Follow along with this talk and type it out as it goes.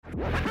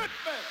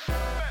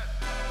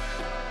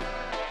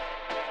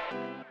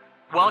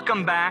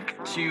Welcome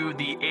back to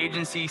the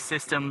Agency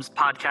Systems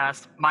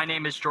Podcast. My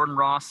name is Jordan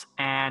Ross,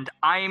 and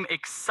I'm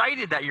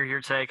excited that you're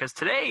here today because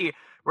today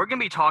we're going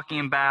to be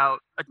talking about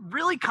a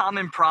really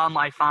common problem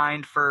I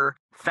find for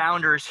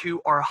founders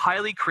who are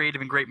highly creative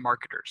and great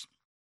marketers.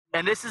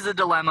 And this is a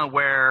dilemma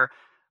where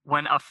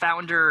when a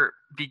founder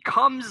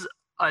becomes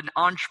an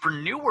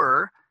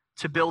entrepreneur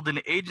to build an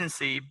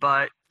agency,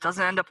 but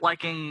doesn't end up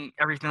liking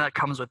everything that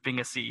comes with being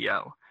a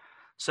CEO.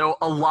 So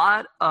a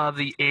lot of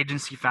the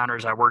agency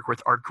founders I work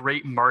with are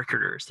great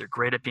marketers. They're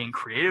great at being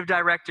creative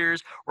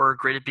directors or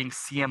great at being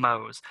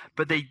CMOs,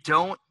 but they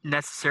don't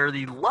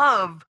necessarily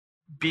love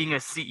being a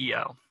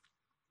CEO.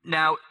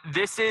 Now,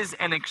 this is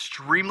an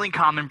extremely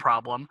common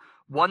problem,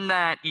 one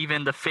that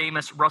even the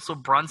famous Russell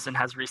Brunson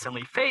has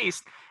recently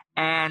faced,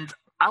 and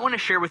I want to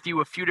share with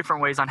you a few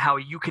different ways on how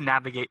you can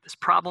navigate this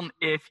problem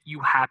if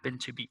you happen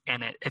to be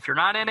in it. If you're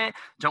not in it,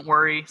 don't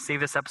worry, save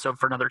this episode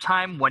for another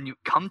time when you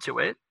come to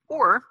it.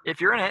 Or if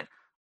you're in it,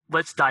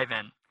 let's dive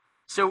in.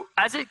 So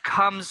as it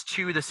comes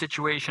to the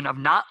situation of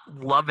not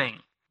loving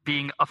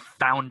being a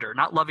founder,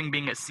 not loving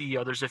being a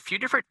CEO, there's a few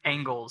different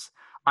angles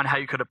on how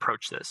you could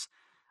approach this.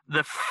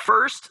 The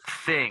first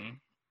thing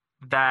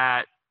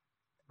that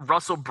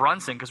Russell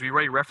Brunson, because we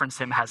already referenced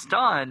him, has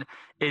done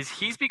is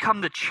he's become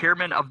the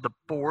chairman of the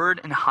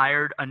board and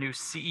hired a new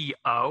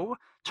CEO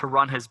to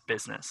run his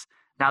business.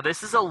 Now,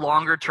 this is a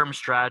longer term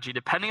strategy.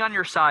 Depending on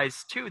your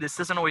size too, this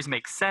doesn't always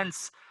make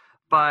sense,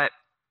 but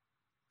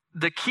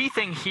the key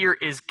thing here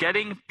is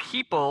getting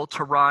people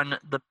to run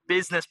the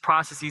business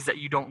processes that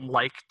you don't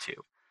like to.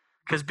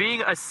 Because being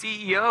a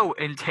CEO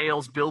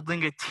entails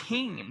building a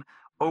team,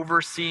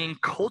 overseeing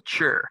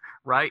culture,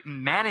 right?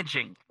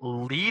 Managing,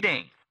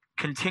 leading,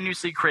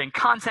 continuously creating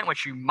content,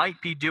 which you might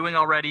be doing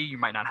already, you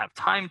might not have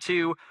time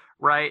to,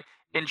 right?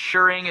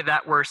 Ensuring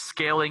that we're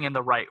scaling in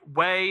the right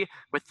way,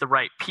 with the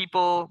right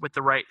people, with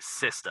the right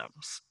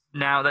systems.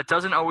 Now, that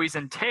doesn't always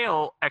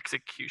entail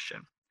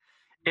execution.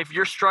 If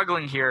you're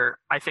struggling here,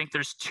 I think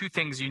there's two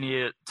things you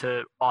need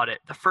to audit.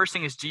 The first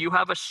thing is, do you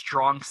have a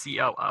strong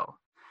COO?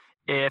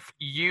 If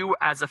you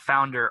as a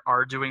founder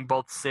are doing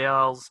both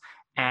sales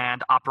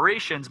and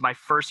operations, my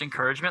first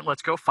encouragement,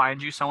 let's go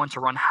find you someone to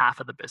run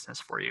half of the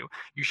business for you.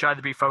 You should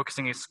either be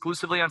focusing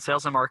exclusively on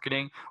sales and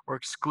marketing or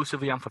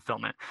exclusively on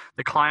fulfillment.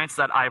 The clients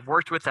that I've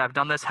worked with that have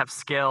done this have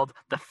scaled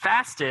the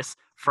fastest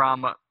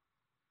from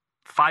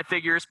 5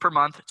 figures per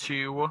month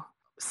to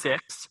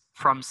 6,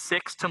 from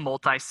 6 to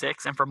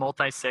multi-6, and for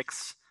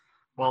multi-6,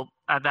 well,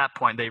 at that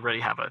point, they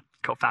already have a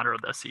co-founder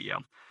of the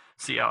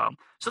COO.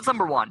 So that's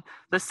number one.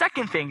 The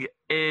second thing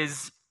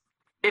is,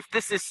 if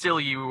this is still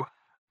you,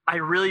 I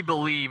really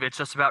believe it's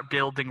just about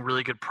building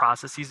really good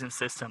processes and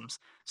systems.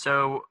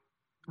 So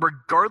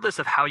regardless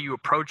of how you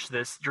approach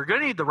this, you're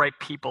going to need the right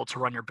people to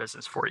run your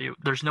business for you.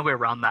 There's no way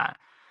around that.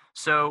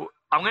 So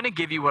I'm going to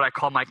give you what I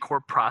call my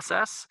core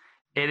process.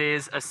 It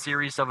is a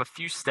series of a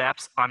few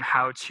steps on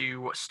how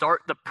to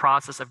start the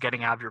process of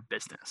getting out of your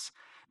business.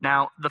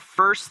 Now, the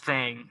first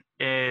thing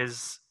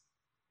is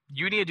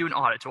you need to do an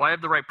audit. Do I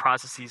have the right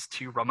processes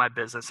to run my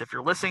business? If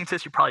you're listening to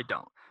this, you probably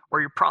don't,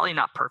 or you're probably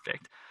not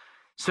perfect.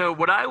 So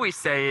what I always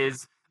say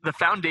is the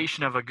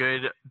foundation of a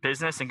good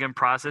business and good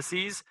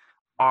processes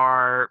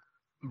are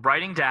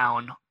writing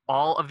down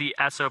all of the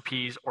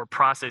SOPs or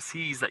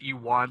processes that you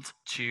want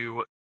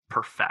to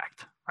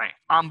perfect. Right.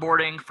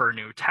 Onboarding for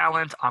new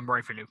talent,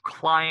 onboarding for new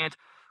client,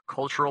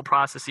 cultural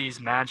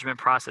processes, management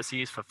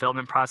processes,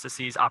 fulfillment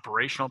processes,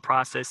 operational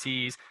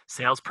processes,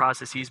 sales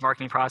processes,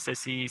 marketing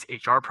processes,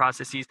 HR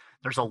processes.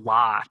 There's a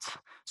lot.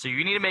 So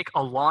you need to make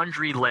a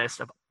laundry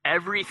list of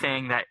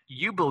everything that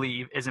you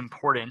believe is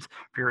important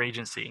for your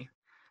agency.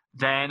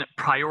 Then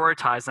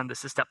prioritize them.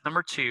 This is step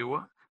number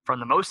 2, from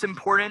the most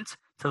important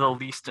to the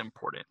least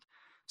important.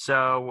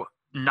 So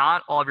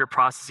not all of your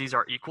processes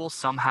are equal.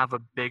 Some have a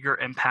bigger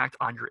impact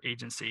on your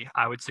agency.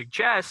 I would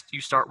suggest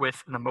you start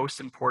with the most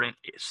important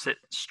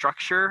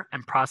structure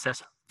and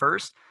process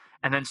first,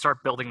 and then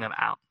start building them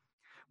out.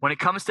 When it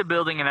comes to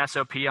building an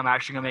SOP, I'm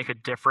actually going to make a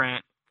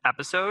different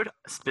episode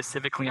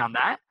specifically on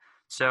that.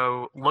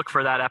 So look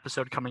for that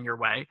episode coming your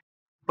way.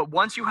 But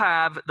once you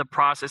have the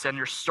process and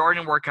you're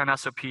starting to work on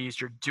SOPs,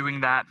 you're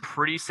doing that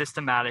pretty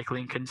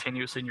systematically and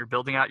continuously, and you're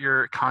building out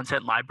your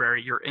content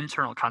library, your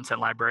internal content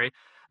library.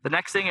 The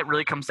next thing, it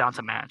really comes down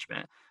to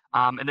management.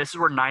 And this is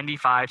where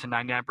 95 to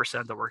 99%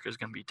 of the work is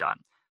going to be done.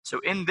 So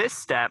in this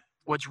step,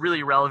 what's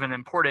really relevant and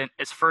important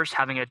is first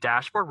having a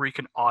dashboard where you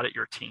can audit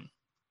your team.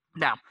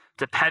 Now,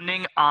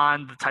 depending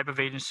on the type of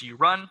agency you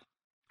run,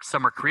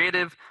 some are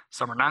creative,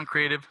 some are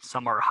non-creative,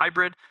 some are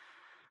hybrid,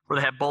 where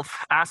they have both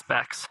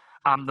aspects.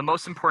 The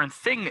most important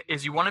thing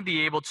is you want to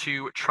be able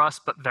to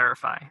trust but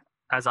verify,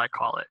 as I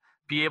call it.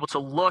 Be able to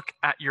look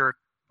at your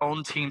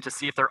own team to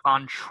see if they're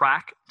on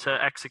track to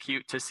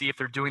execute, to see if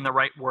they're doing the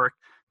right work,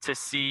 to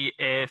see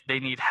if they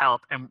need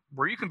help, and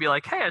where you can be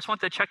like, hey, I just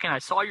wanted to check in. I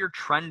saw you're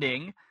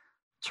trending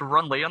to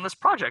run late on this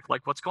project.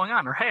 Like, what's going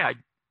on? Or, hey, I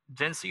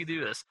didn't see you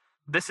do this.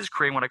 This is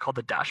creating what I call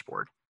the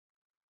dashboard.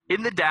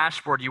 In the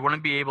dashboard, you want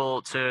to be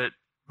able to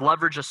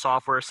leverage a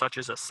software such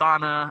as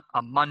Asana,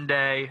 a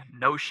Monday,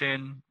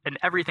 Notion, and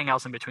everything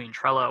else in between,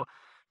 Trello,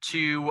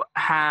 to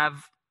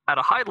have at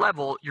a high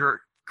level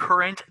your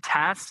current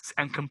tasks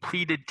and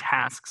completed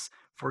tasks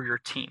for your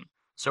team.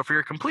 So for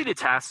your completed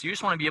tasks, you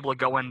just want to be able to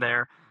go in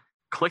there,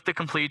 click the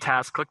complete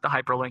task, click the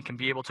hyperlink, and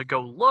be able to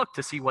go look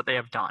to see what they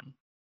have done.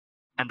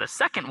 And the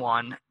second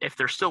one, if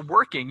they're still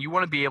working, you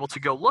want to be able to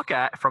go look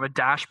at from a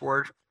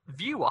dashboard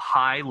view, a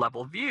high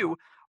level view,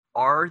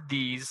 are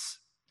these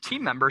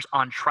team members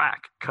on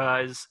track?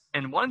 Because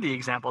in one of the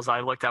examples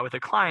I looked at with a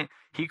client,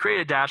 he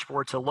created a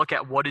dashboard to look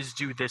at what is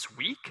due this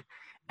week.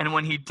 And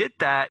when he did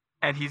that,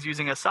 and he's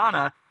using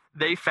Asana,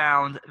 they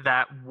found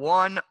that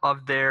one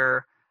of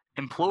their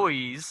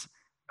employees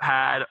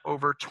had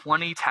over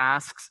 20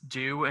 tasks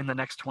due in the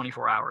next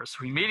 24 hours.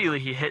 So immediately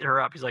he hit her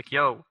up. He's like,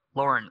 yo,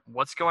 Lauren,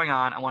 what's going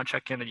on? I want to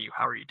check in with you.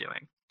 How are you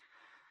doing?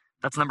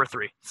 That's number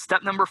 3.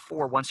 Step number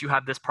 4, once you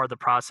have this part of the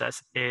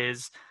process,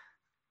 is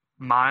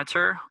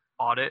monitor,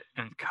 audit,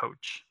 and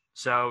coach.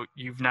 So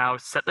you've now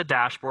set the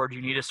dashboard.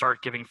 You need to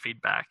start giving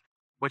feedback,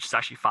 which is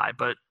actually 5.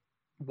 But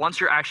once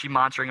you're actually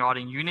monitoring,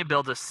 auditing, you need to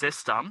build a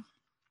system.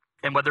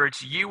 And whether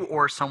it's you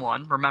or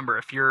someone, remember,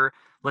 if you're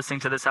listening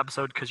to this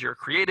episode because you're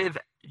creative,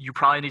 you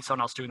probably need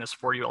someone else doing this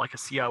for you, like a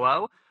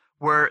COO,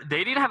 where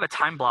they need to have a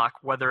time block,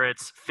 whether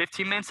it's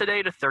 15 minutes a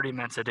day to 30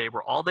 minutes a day,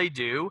 where all they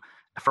do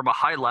from a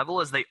high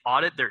level is they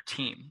audit their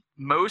team.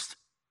 Most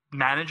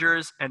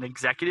managers and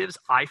executives,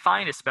 I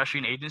find,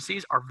 especially in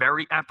agencies, are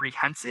very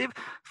apprehensive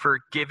for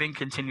giving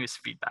continuous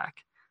feedback.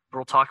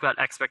 We'll talk about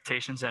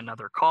expectations in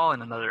another call,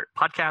 in another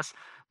podcast.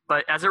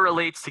 But as it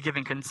relates to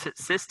giving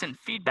consistent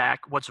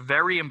feedback, what's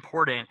very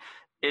important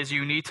is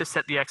you need to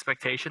set the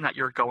expectation that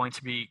you're going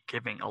to be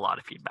giving a lot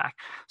of feedback.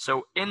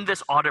 So in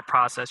this audit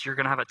process, you're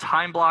going to have a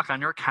time block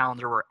on your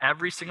calendar where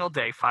every single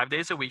day, 5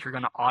 days a week, you're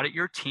going to audit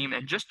your team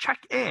and just check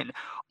in.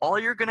 All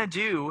you're going to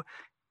do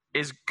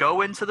is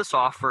go into the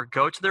software,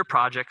 go to their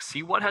project,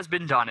 see what has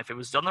been done, if it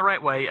was done the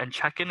right way, and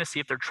check in to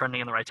see if they're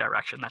trending in the right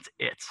direction. That's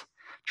it.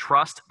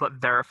 Trust but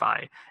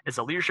verify is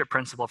a leadership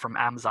principle from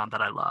Amazon that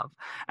I love.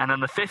 And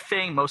then the 5th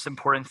thing, most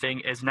important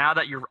thing, is now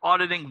that you're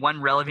auditing, when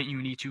relevant, you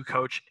need to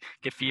coach,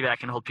 give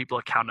feedback, and hold people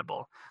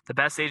accountable. The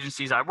best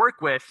agencies I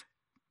work with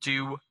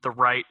do the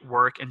right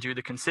work and do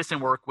the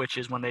consistent work, which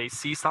is when they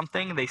see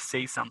something, they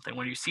say something.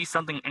 When you see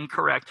something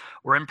incorrect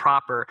or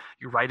improper,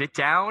 you write it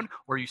down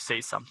or you say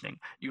something.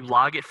 You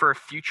log it for a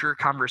future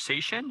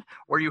conversation,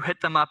 or you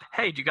hit them up,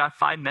 hey, do you got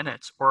 5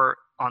 minutes? Or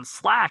on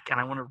Slack, and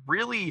I want to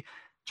really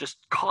just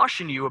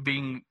caution you of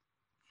being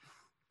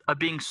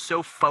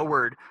so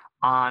forward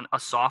on a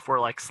software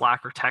like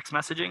Slack or text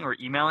messaging or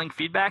emailing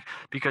feedback,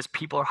 because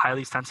people are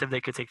highly sensitive. They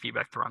could take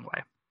feedback the wrong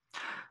way.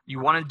 You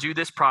want to do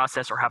this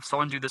process or have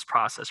someone do this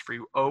process for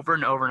you over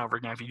and over and over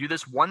again. If you do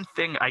this one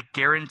thing, I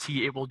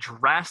guarantee it will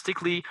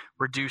drastically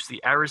reduce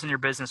the errors in your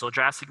business, it will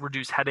drastically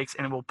reduce headaches,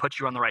 and it will put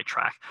you on the right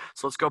track.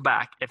 So let's go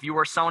back. If you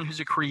are someone who's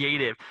a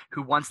creative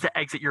who wants to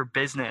exit your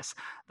business,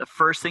 the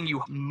first thing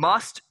you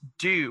must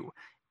do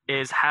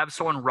is have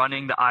someone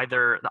running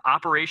either the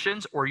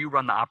operations, or you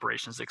run the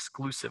operations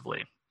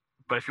exclusively.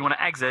 But if you want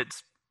to exit,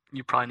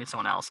 you probably need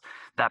someone else.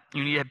 That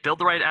you need to build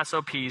the right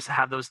SOPs,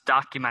 have those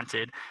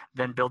documented,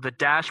 then build a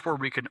dashboard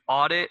where you can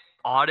audit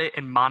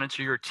and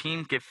monitor your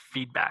team, give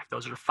feedback.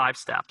 Those are the 5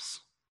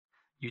 steps.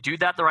 You do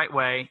that the right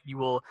way, you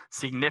will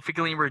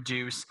significantly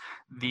reduce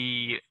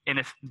the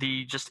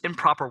just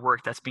improper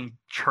work that's being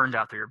churned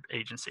out through your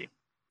agency.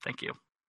 Thank you.